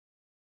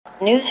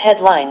News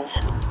headlines.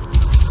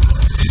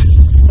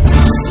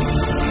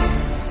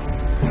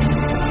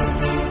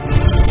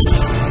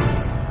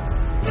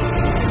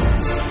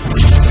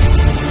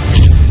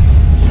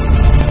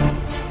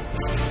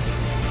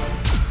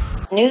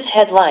 News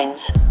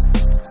headlines.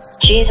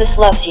 Jesus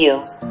loves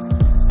you.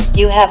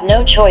 You have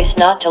no choice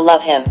not to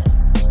love him.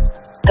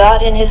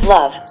 God in his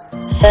love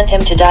sent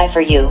him to die for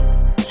you.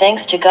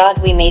 Thanks to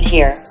God we meet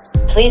here.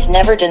 Please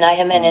never deny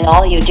him, and in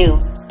all you do,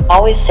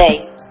 always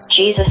say,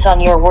 Jesus, on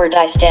your word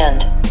I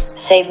stand.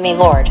 Save me,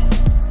 Lord.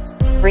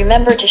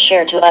 Remember to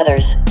share to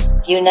others.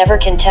 You never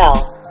can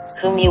tell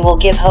whom you will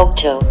give hope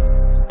to.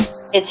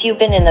 It's you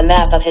been in the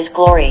map of his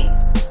glory.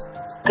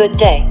 Good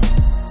day.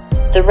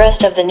 The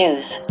rest of the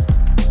news.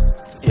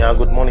 Yeah,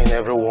 good morning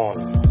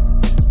everyone.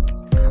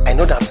 I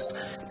know that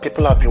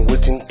people have been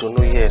waiting to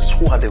know, yes,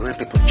 who are the real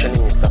people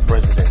chaining Mr.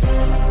 President.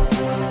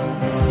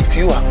 If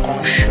you are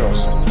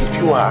conscious,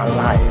 if you are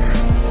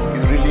alive,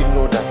 you really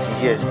know that,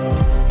 yes,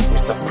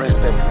 Mr.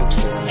 President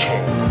looks in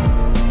chain.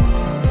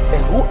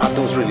 And who are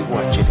those really who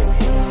are chaining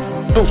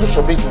him? Those who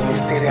submit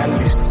ministerial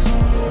lists,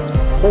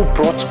 who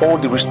brought all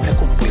the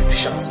recycled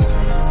politicians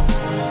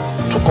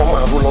to come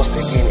and rule us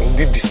again in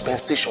this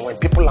dispensation when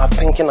people are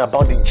thinking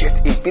about the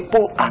Jet A.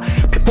 People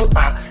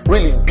are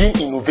really being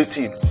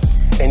innovative,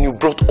 and you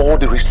brought all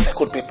the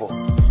recycled people.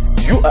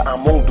 You are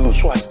among those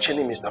who are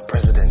chaining Mr.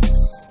 President.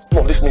 Some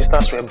of these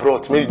ministers were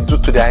brought maybe due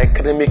to their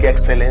academic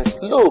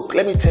excellence. Look,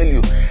 let me tell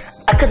you,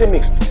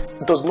 academics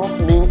does not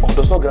mean or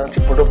does not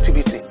guarantee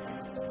productivity.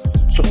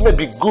 So it may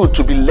be good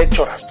to be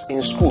lecturers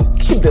in school.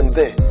 Keep them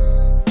there.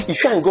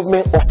 If you are in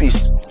government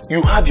office,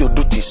 you have your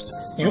duties.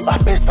 You are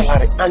paid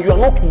salary, and you are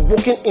not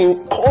working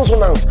in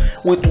consonance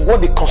with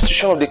what the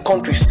constitution of the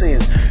country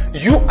says.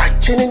 You are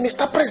chaining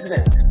Mr.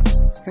 President.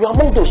 You are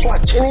among those who are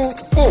chaining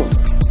him.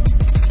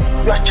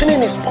 You are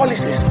chaining his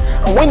policies.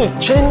 And when you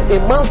chain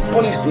a man's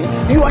policy,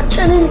 you are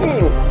chaining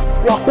him.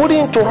 You are holding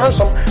him to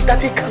ransom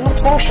that he cannot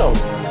function.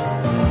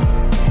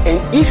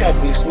 And if you are a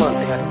policeman,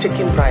 they are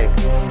taking bribe.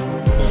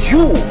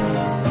 You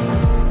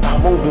are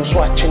among those who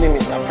are chaining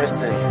Mr.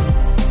 President.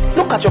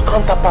 Look at your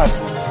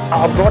counterparts,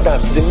 our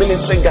brothers, the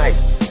military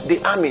guys,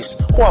 the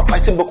armies who are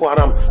fighting Boko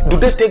Haram. Do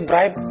they take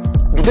bribe?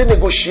 Do they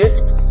negotiate?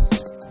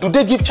 Do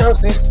they give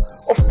chances?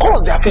 Of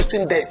course they are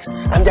facing death,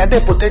 and they are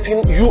there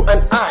protecting you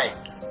and I.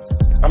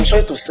 I'm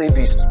sorry to say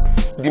this,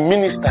 the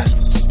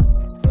ministers,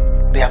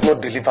 they have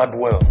not delivered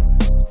well.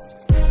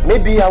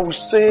 Maybe I will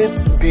say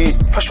the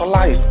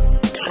fascialists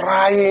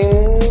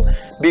trying,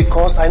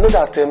 because I know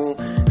that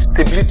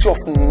stability of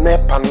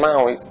NEPA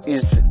now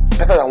is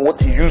better than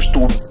what it used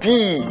to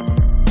be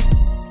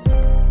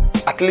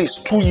at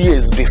least 2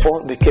 years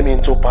before they came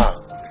into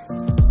power.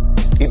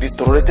 It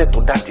deteriorated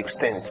to that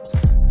extent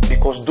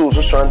because those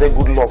who surrounded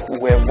good luck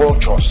were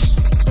vultures.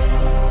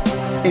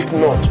 If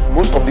not,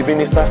 most of the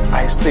ministers,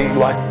 I say,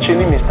 you are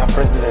chaining Mr.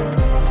 President.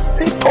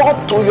 Sit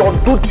up to your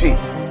duty.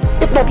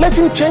 If not, let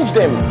him change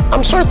them.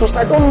 I'm sorry to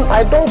say,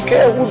 I don't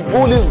care whose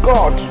bull is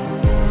God.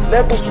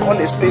 Let us call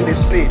a spade a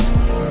spade.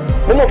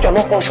 Many of you are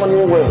not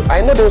functioning well.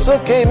 I know they will say,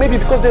 okay, maybe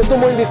because there's no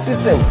more in the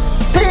system.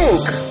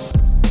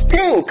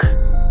 Think.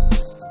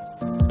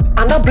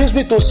 And that brings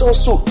me to say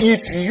also,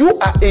 if you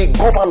are a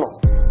governor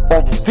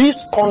of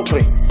this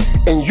country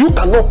and you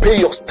cannot pay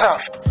your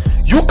staff,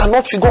 you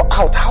cannot figure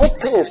out how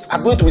things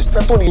are going to be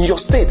settled in your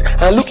state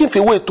and looking for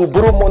a way to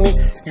borrow money,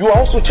 you are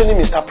also chaining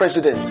Mr.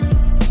 President.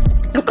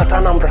 Look at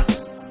Anambra.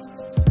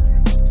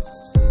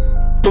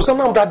 Does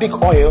Anambra dig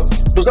oil?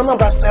 Does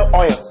Anambra sell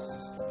oil?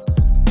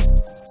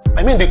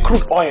 I mean the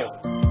crude oil.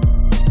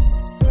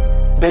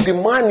 But the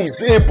man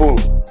is able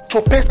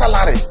to pay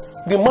salary.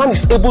 The man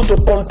is able to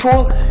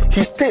control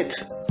his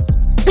state.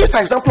 This is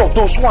an example of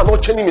those who are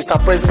not chaining Mr.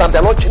 President. They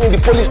are not chaining the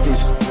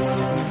policies.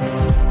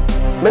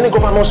 Many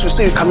governors will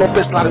say you cannot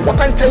pay salary. What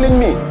are you telling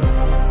me?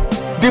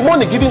 The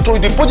money given to you,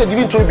 the budget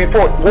given to you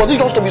before, was it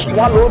just to be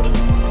swallowed?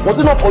 Was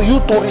it not for you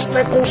to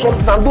recycle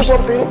something and do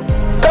something?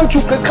 Can't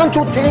you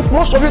think?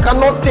 Most of you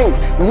cannot think.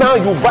 Now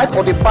you fight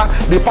for the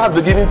past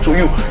beginning to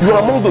you. You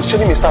are among those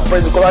chaining Mr.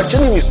 President because you are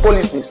chaining his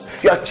policies.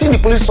 You are chaining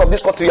the policies of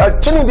this country. You are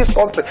chaining this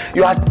country.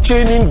 You are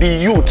chaining the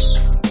youths.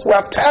 We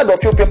are tired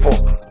of you people.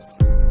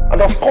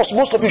 And of course,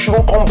 most of you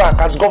shouldn't come back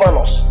as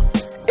governors.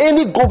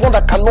 Any governor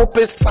that cannot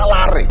pay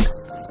salary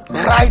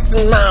right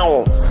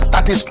now,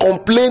 that is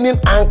complaining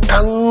and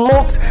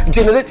cannot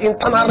generate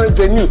internal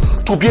revenue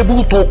to be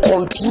able to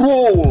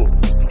control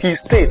his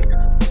state,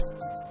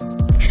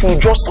 should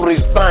just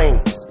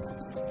resign.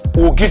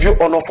 We'll give you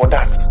honor for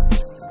that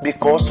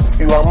because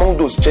you are among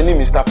those chaining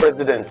Mr.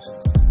 President.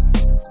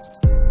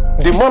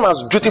 The man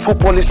has beautiful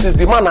policies,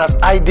 the man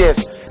has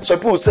ideas. Some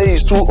people say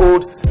he's too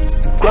old.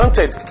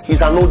 Granted,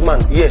 he's an old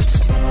man,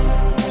 yes.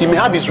 He may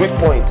have his weak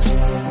points.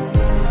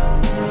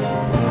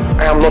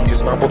 I am not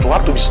his man, but you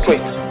have to be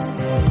straight.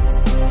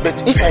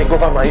 But if you are a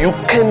governor, you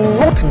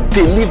cannot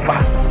deliver.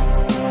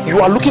 You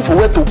are looking for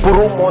where to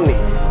borrow money.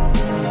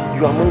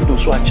 You are among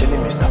those who are chaining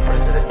Mr.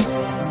 President.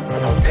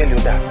 And I'll tell you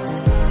that.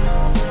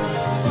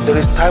 There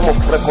is time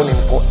of reckoning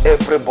for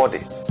everybody.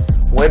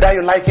 Whether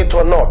you like it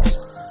or not,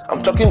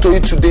 I'm talking to you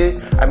today.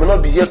 I may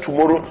not be here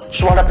tomorrow.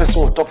 Some other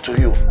person will talk to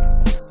you.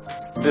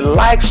 The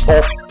likes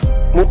of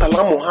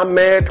Murtala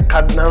Mohammed,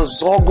 Cardinal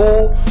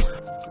Zogo,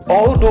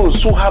 all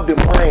those who have the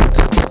mind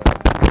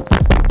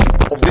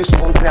of this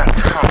country at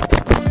heart.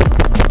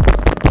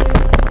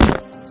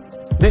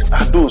 These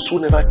are those who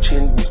never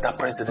changed Mr.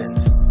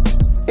 President.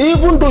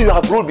 Even though you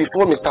have ruled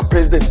before Mr.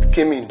 President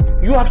came in,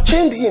 you have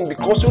changed him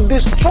because you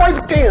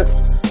destroyed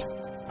things.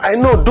 I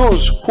know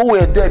those who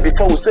were there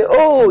before will say,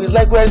 oh, it's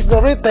like we're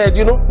exonerated,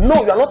 you know.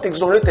 No, you are not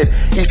exonerated.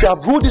 If you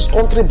have ruled this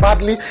country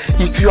badly,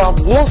 if you have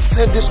not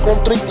served this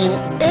country in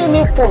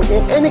any form,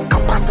 in any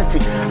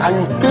capacity, and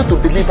you fail to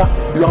deliver,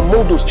 you are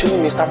among those chilling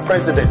Mr.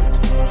 President.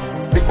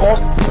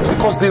 Because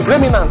the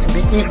remnant,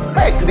 the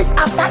effect, the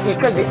after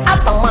effect, the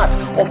aftermath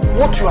of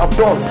what you have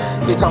done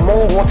is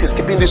among what is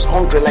keeping this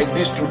country like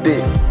this today.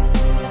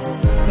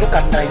 Look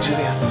at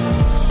Nigeria.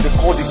 They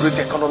call the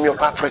great economy of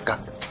Africa.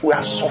 We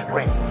are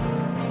suffering.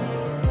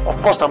 Of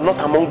course, I'm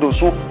not among those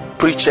who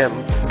preach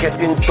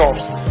getting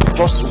jobs.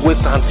 Just wait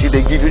until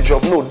they give you a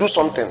job. No, do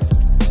something.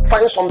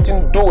 Find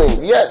something doing.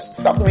 Yes,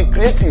 you have to be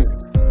creative.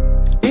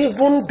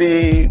 Even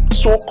the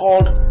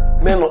so-called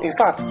men of, in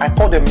fact, I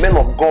call them men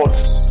of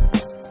gods.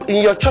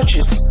 In your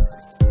churches,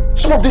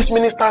 some of these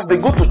ministers, they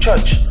go to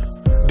church.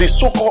 The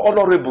so-called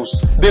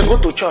honorables, they go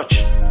to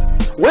church.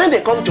 When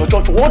they come to your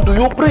church, what do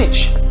you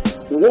preach?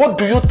 What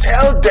do you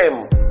tell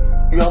them?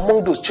 You are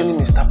among those chilling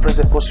Mr.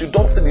 President because you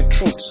don't say the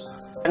truth.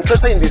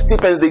 Interested in the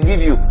stipends they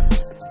give you,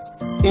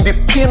 in the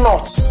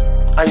peanuts,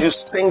 and you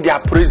sing their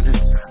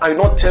praises and you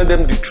not tell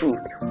them the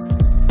truth.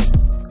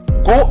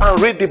 Go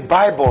and read the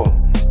Bible.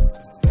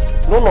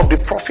 None of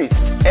the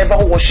prophets ever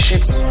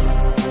worshipped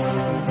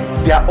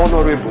their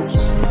honorables.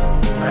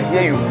 And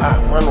here you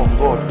are, man of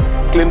God,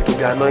 claim to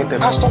be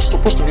anointed. Pastors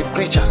supposed to be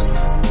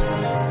preachers.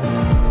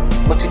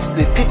 But it is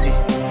a pity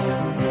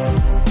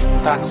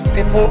that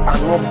people are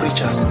not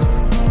preachers.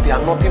 They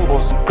are nothing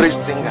but praise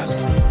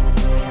singers.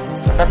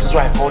 And that is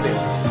why I call them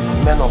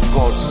men of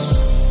gods.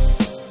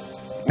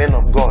 Men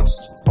of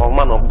gods or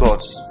man of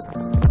gods.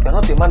 You are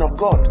not a man of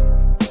God.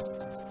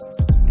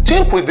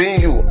 Think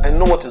within you and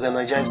know what is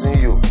energizing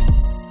you.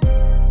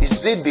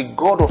 Is it the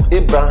God of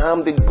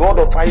Abraham, the God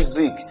of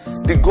Isaac,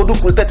 the God who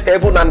created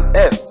heaven and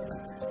earth?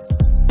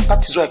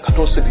 That is why I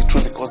cannot say the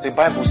truth, because the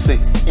Bible says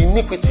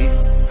iniquity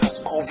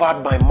has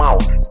covered my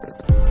mouth.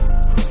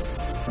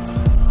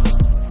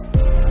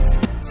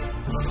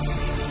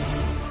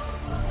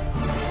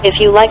 If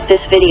you like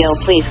this video,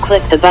 please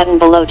click the button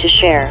below to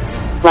share,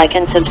 like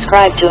and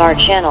subscribe to our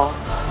channel,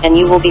 and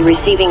you will be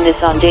receiving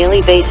this on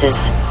daily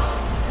basis.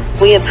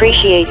 We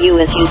appreciate you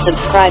as you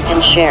subscribe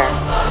and share.